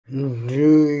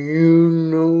Do you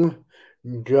know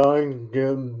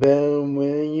Dr. Bill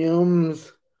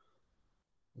Williams?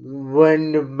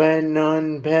 What about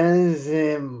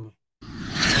Onpassive?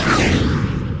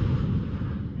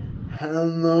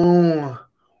 Hello,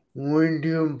 would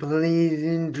you please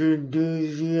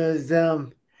introduce yourself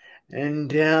and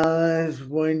tell us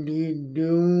what you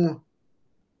do?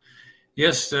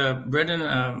 Yes, Brendan,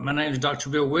 my name is Dr.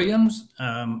 Bill Williams.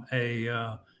 I'm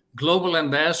a global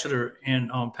ambassador in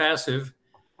Onpassive.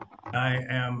 I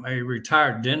am a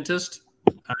retired dentist.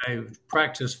 I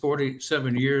practiced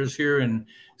 47 years here in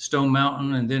Stone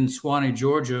Mountain and then Swanee,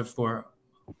 Georgia for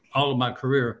all of my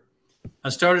career. I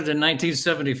started in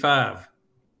 1975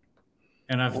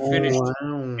 and I finished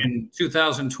in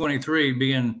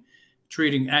 2023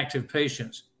 treating active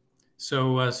patients.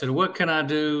 So I said, what can I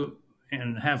do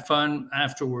and have fun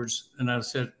afterwards? And I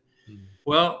said,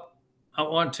 well, I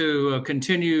want to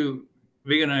continue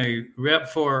being a rep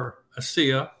for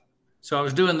ASEA. So I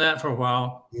was doing that for a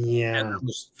while. Yeah. And I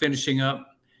was finishing up.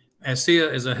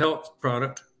 ASEA is a health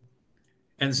product.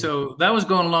 And so that was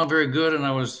going along very good. And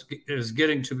I was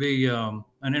getting to be an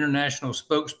international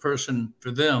spokesperson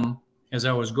for them as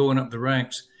I was going up the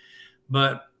ranks.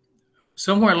 But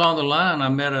somewhere along the line, I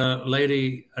met a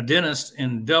lady, a dentist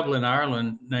in Dublin,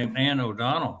 Ireland, named Anne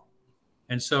O'Donnell.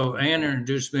 And so Anne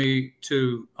introduced me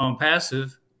to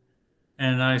Onpassive,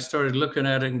 and I started looking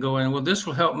at it and going, well, this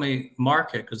will help me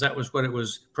market, because that was what it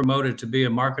was promoted to be, a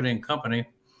marketing company.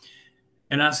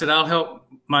 And I said, I'll help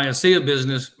my ASEA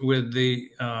business with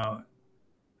the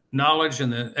knowledge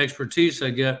and the expertise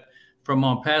I get from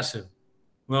Onpassive.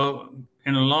 Well,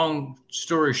 in a long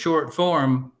story short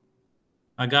form,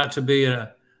 I got to be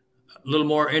a little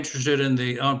more interested in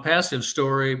the Onpassive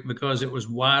story because it was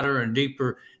wider and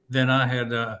deeper than I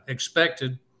had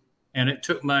expected. And it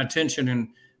took my attention, and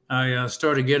I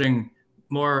started getting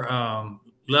more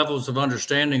levels of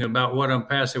understanding about what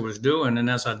Onpassive was doing. And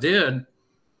as I did,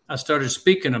 I started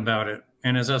speaking about it.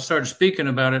 And as I started speaking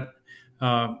about it,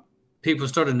 people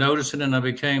started noticing, and I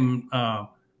became a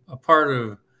part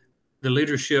of the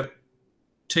leadership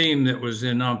team that was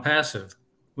in Onpassive.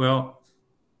 Well,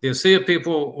 the ASEA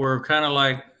people were kind of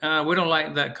like, we don't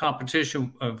like that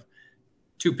competition of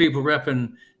two people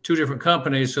repping two different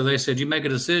companies. So they said, you make a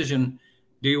decision.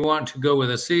 Do you want to go with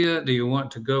ASEA? Do you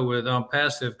want to go with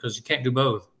Onpassive? Because you can't do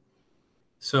both.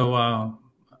 So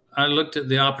I looked at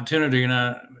the opportunity, and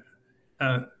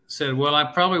I said, well, I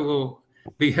probably will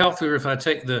be healthier if I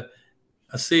take the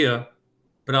ASEA,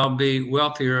 but I'll be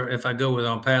wealthier if I go with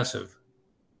Onpassive.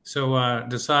 So I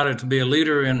decided to be a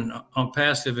leader in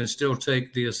Onpassive and still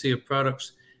take the ASEA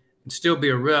products and still be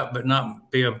a rep, but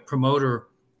not be a promoter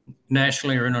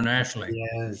nationally or internationally.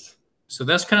 Yes. So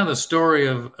that's kind of the story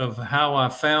of how I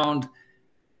found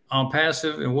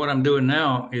Onpassive. And what I'm doing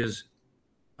now is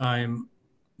I'm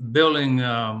building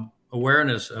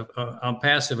awareness of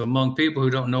Onpassive among people who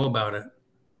don't know about it.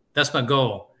 That's my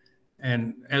goal.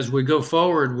 And as we go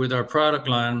forward with our product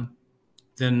line,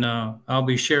 then I'll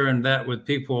be sharing that with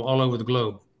people all over the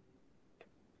globe.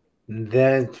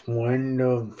 That's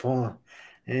wonderful,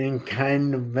 and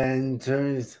kind of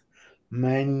answers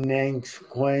my next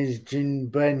question.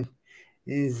 But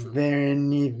is there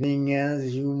anything else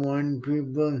you want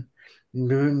people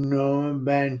to know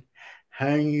about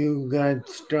how you got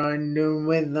started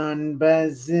with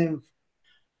Onpassive?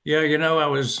 Yeah, you know, I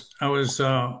was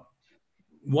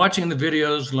watching the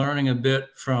videos, learning a bit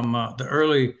from the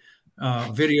early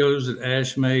videos that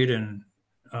Ash made, and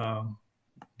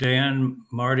Dan,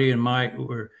 Marty, and Mike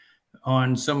were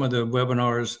on some of the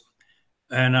webinars,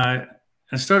 and I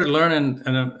started learning,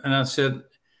 and I said,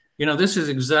 you know, this is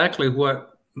exactly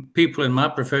what people in my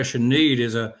profession need,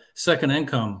 is a second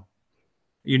income.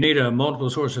 You need a multiple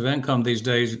source of income these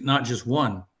days, not just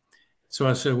one. So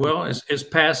I said, well, it's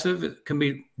passive. It can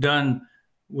be done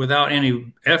without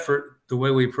any effort. The way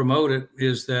we promote it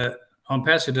is that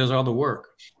Onpassive does all the work.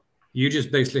 You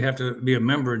just basically have to be a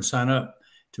member and sign up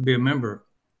to be a member.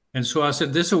 And so I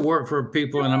said, this will work for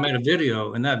people. And I made a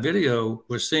video, and that video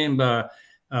was seen by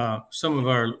some of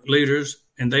our leaders,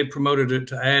 and they promoted it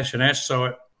to Ash, and Ash saw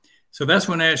it. So that's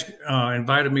when Ash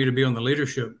invited me to be on the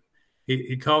leadership.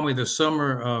 He called me the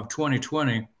summer of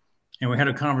 2020, and we had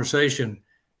a conversation.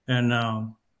 And I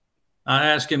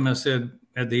asked him, I said,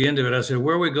 at the end of it, I said,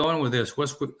 where are we going with this?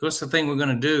 What's the thing we're going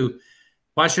to do?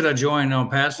 Why should I join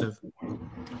Onpassive?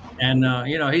 And,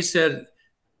 you know, he said,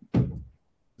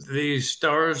 the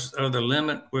stars are the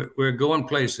limit. We're going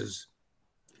places.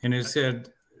 And he said,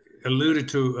 alluded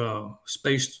to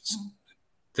space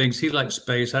things. He liked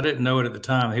space. I didn't know it at the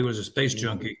time. He was a space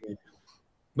junkie.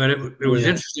 But it was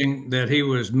interesting that he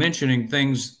was mentioning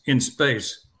things in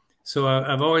space. So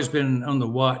I've always been on the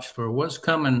watch for what's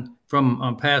coming from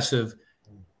Onpassive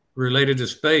related to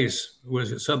space.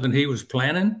 Was it something he was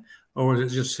planning, or was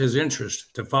it just his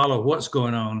interest to follow what's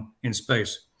going on in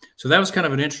space? So that was kind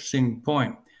of an interesting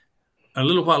point. A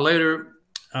little while later,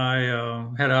 I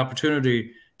had an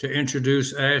opportunity to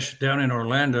introduce Ash down in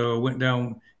Orlando. I went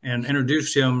down and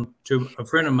introduced him to a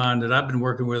friend of mine that I've been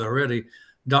working with already,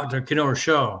 Dr. Kenora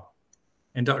Shaw.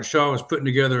 And Dr. Shaw was putting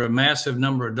together a massive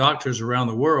number of doctors around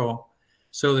the world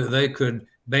so that they could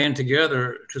band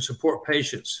together to support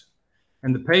patients.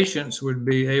 And the patients would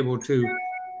be able to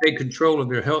take control of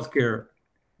their health care.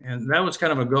 And that was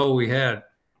kind of a goal we had.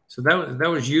 So that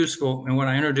was useful. And when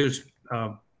I introduced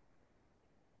Dr.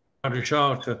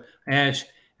 Shaw to Ash,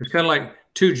 it's kind of like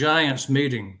two giants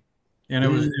meeting. And it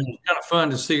was kind of fun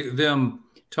to see them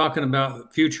talking about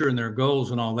the future and their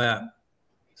goals and all that.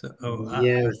 So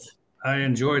yes. I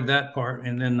enjoyed that part.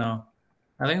 And then I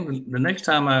think the next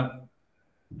time I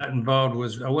got involved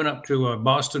was I went up to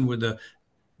Boston with a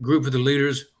group of the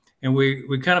leaders, and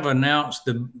we kind of announced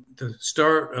the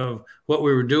start of what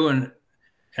we were doing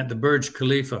at the Burj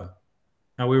Khalifa,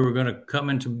 how we were going to come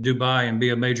into Dubai and be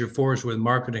a major force with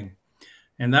marketing.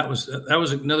 And that was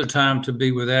another time to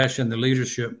be with Ash and the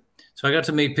leadership. So I got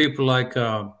to meet people like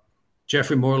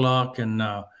Jeffrey Morlock and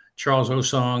Charles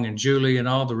Osong and Julie and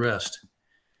all the rest.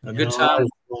 A good time.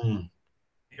 Awesome.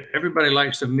 Everybody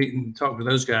likes to meet and talk to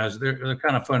those guys. They're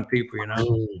kind of fun people, you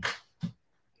know.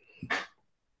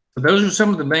 But those are some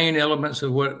of the main elements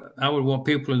of what I would want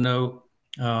people to know.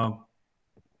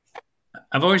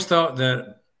 I've always thought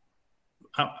that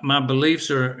my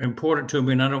beliefs are important to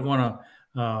me, and I don't want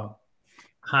to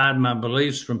hide my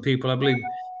beliefs from people. I believe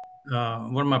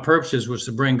one of my purposes was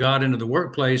to bring God into the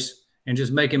workplace and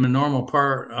just make him a normal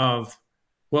part of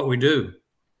what we do.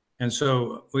 And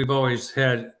so we've always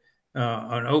had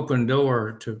an open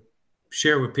door to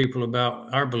share with people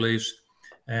about our beliefs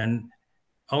and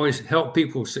always help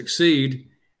people succeed.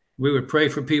 We would pray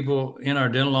for people in our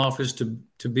dental office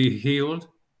to be healed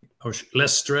or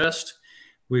less stressed.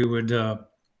 We would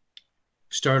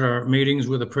start our meetings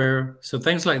with a prayer. So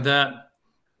things like that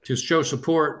to show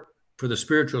support for the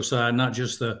spiritual side, not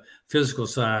just the physical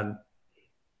side.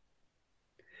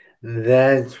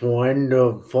 That's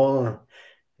wonderful.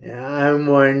 I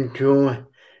want to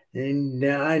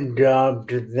adopt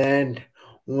that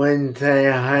once I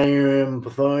hire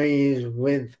employees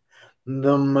with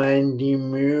the Mighty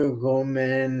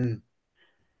Miracleman.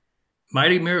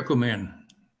 Mighty Miracleman.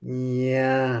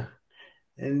 Yeah,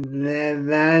 and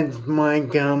that's my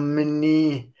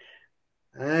company.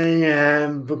 I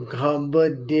have a couple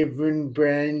of different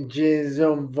branches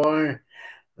so far,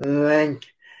 like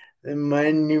the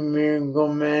Mighty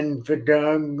Miracleman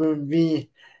photography,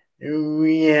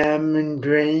 rehab and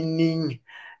training.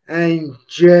 I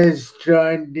just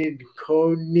started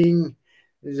coding,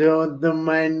 so the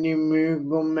Mighty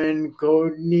Miracleman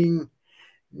coding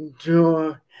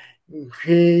to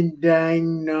create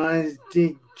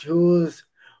diagnostic tools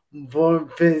for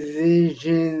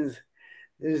physicians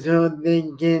so they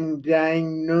can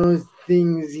diagnose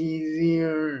things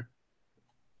easier.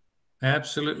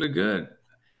 Absolutely good.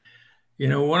 You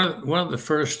know, one of the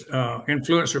first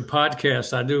influencer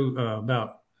podcasts, I do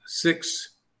about 6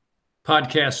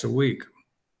 podcasts a week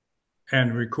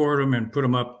and record them and put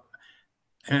them up.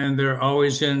 And they're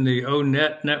always in the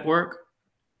ONET network.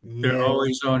 Yes. They're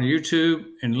always on YouTube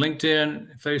and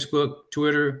LinkedIn, Facebook,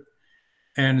 Twitter,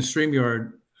 and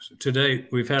StreamYard. To date,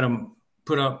 we've had them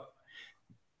put up.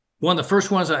 One of the first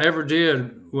ones I ever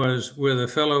did was with a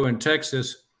fellow in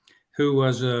Texas who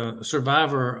was a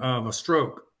survivor of a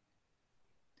stroke.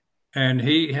 And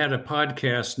he had a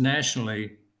podcast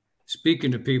nationally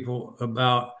speaking to people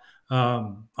about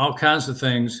all kinds of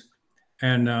things.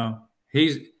 And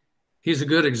he's a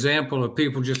good example of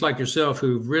people just like yourself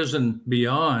who've risen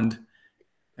beyond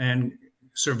and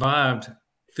survived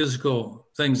physical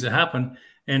things that happen,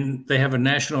 and they have a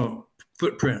national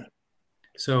footprint.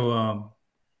 So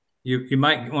you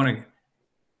might want to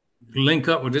link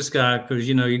up with this guy because,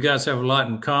 you know, you guys have a lot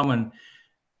in common,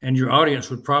 and your audience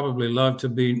would probably love to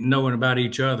be knowing about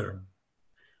each other.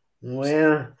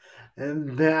 Well,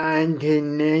 I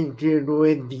connected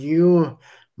with you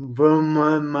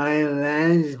from my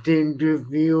last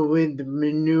interview with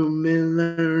Manu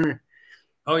Miller.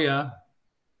 Oh, yeah.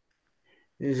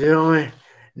 So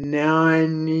now I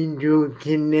need to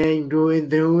connect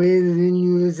with who is it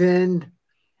you said?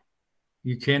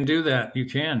 You can do that. You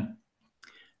can.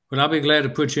 But I'll be glad to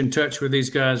put you in touch with these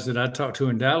guys that I talked to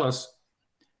in Dallas.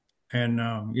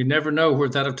 And you never know where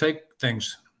that'll take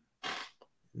things.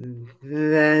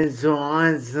 That's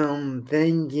awesome.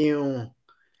 Thank you.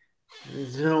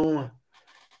 So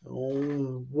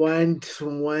what's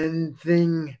one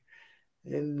thing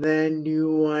that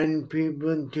you want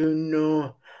people to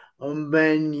know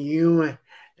about you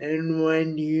and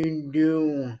what you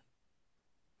do?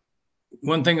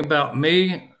 One thing about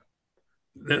me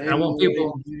that I And want what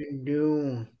people, you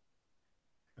do.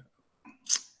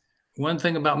 one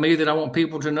thing about me that I want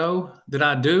people to know that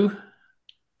I do,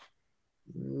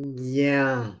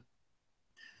 Yeah.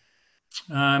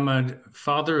 I'm a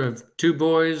father of 2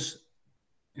 boys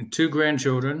and 2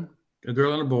 grandchildren, a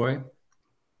girl and a boy.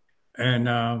 And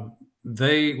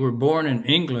they were born in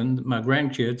England, my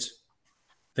grandkids.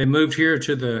 They moved here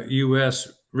to the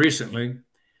U.S. recently.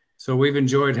 So we've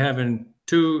enjoyed having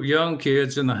 2 young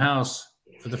kids in the house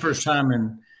for the first time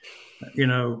in,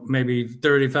 maybe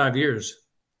 35 years.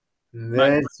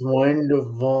 That's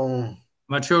wonderful.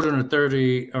 My children are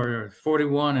 30 or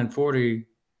 41 and 43.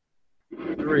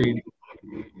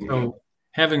 So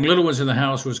having little ones in the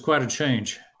house was quite a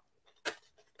change.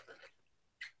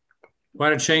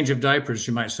 Quite a change of diapers,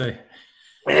 you might say.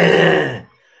 Yeah,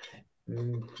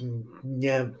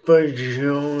 for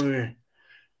sure.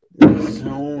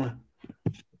 So,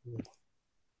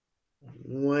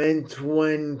 what's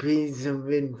one piece of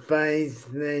advice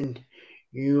that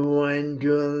you want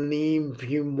to leave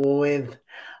people with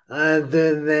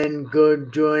other than go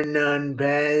join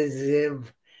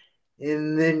Onpassive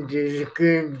in the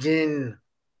description?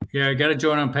 Yeah, I got to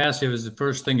join Onpassive is the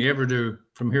first thing you ever do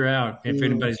from here out. If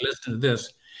anybody's listening to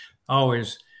this,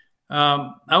 always.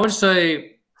 I would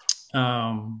say,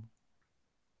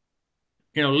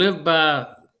 live by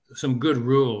some good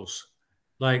rules,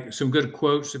 like some good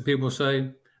quotes that people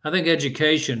say. I think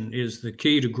education is the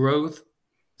key to growth.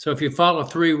 So if you follow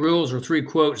 3 rules or 3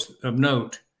 quotes of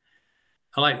note,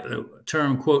 I like the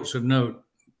term quotes of note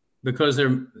because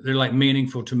they're like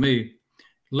meaningful to me.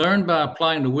 Learn by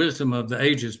applying the wisdom of the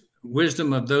ages,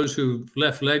 wisdom of those who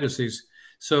left legacies.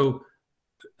 So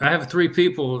I have 3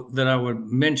 people that I would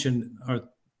mention, or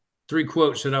 3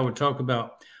 quotes that I would talk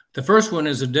about. The first one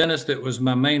is a dentist that was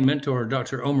my main mentor,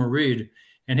 Dr. Omar Reed.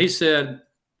 And he said,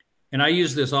 and I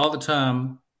use this all the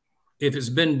time, if it's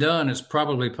been done, it's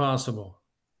probably possible.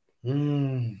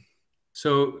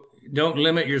 So don't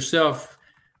limit yourself.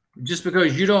 Just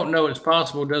because you don't know it's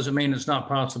possible doesn't mean it's not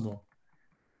possible.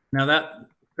 Now that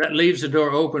leaves the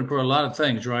door open for a lot of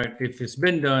things, right? If it's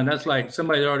been done, that's like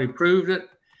somebody already proved it.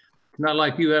 It's not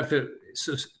like you have to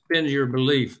suspend your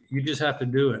belief. You just have to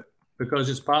do it because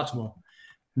it's possible.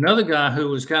 Another guy who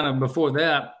was kind of before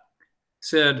that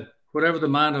said, whatever the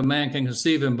mind of man can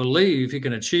conceive and believe, he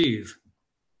can achieve.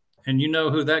 And you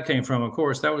know who that came from, of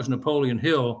course. That was Napoleon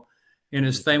Hill in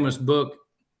his famous book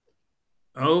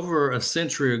over a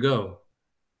century ago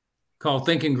called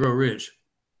Think and Grow Rich.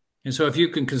 And so if you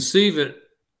can conceive it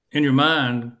in your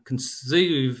mind,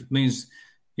 conceive means,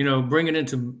 bring it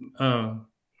into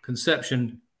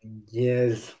conception.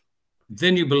 Yes.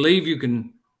 Then you believe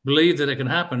that it can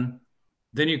happen.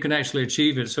 Then you can actually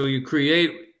achieve it. So you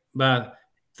create by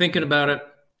thinking about it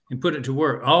and put it to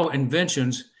work. All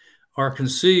inventions are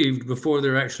conceived before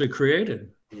they're actually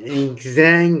created.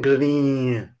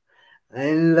 Exactly.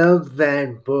 I love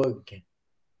that book.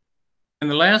 And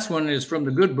the last one is from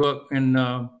the good book.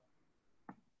 And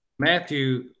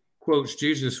Matthew quotes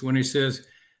Jesus when he says,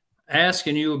 ask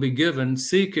and you will be given,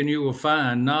 seek and you will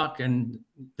find, knock and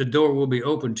the door will be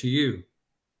open to you.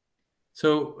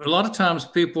 So a lot of times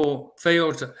people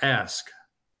fail to ask.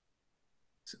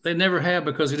 They never have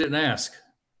because they didn't ask.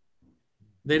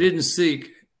 They didn't seek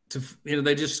to,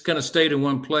 they just kind of stayed in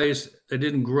one place. They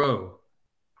didn't grow.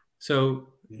 So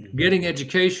getting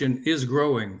education is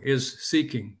growing, is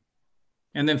seeking.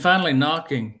 And then finally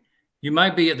knocking. You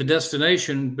might be at the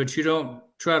destination, but you don't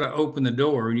try to open the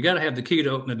door. You got to have the key to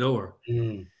open the door.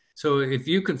 So if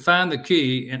you can find the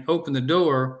key and open the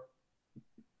door,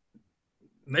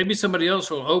 maybe somebody else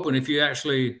will open if you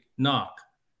actually knock.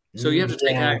 So you have to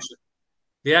take action,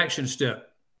 the action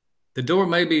step. The door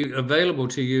may be available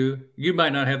to you. You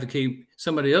might not have the key.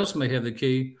 Somebody else may have the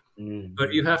key,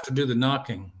 but you have to do the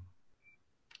knocking.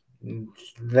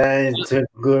 That's a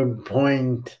good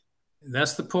point.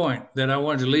 That's the point that I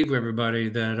wanted to leave everybody,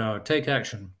 that take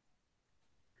action.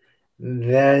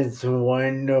 That's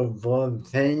wonderful.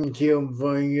 Thank you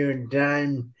for your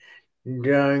time,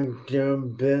 Dr.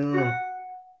 Bill.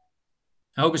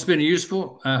 I hope it's been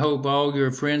useful. I hope all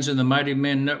your friends in the Mighty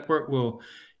Men Network will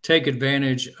take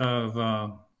advantage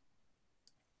of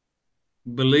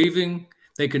believing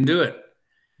they can do it.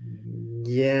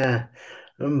 Yeah.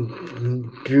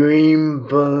 Dream,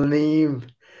 believe,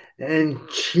 and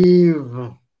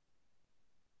achieve.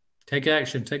 Take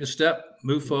action. Take a step.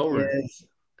 Move forward. Yes.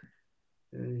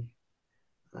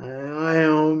 I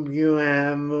hope you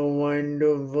have a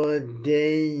wonderful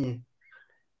day.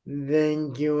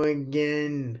 Thank you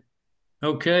again.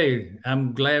 Okay,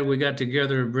 I'm glad we got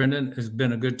together, Brendan. It's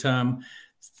been a good time.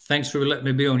 Thanks for letting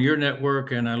me be on your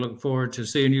network, and I look forward to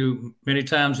seeing you many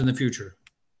times in the future.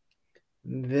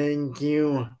 Thank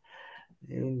you.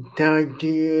 And talk to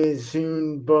you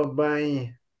soon.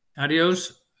 Bye-bye.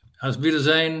 Adios. Auf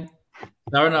Wiedersehen.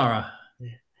 Sayonara.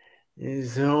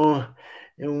 So,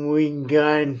 and we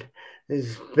got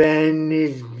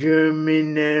Spanish,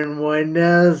 German, and what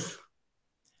else?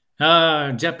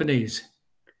 Japanese.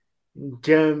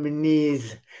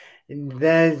 Japanese.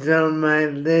 That's on my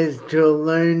list to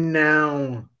learn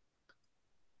now.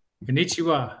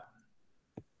 Konnichiwa.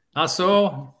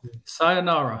 Aso.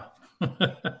 Sayonara.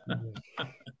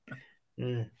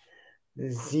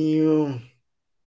 See you.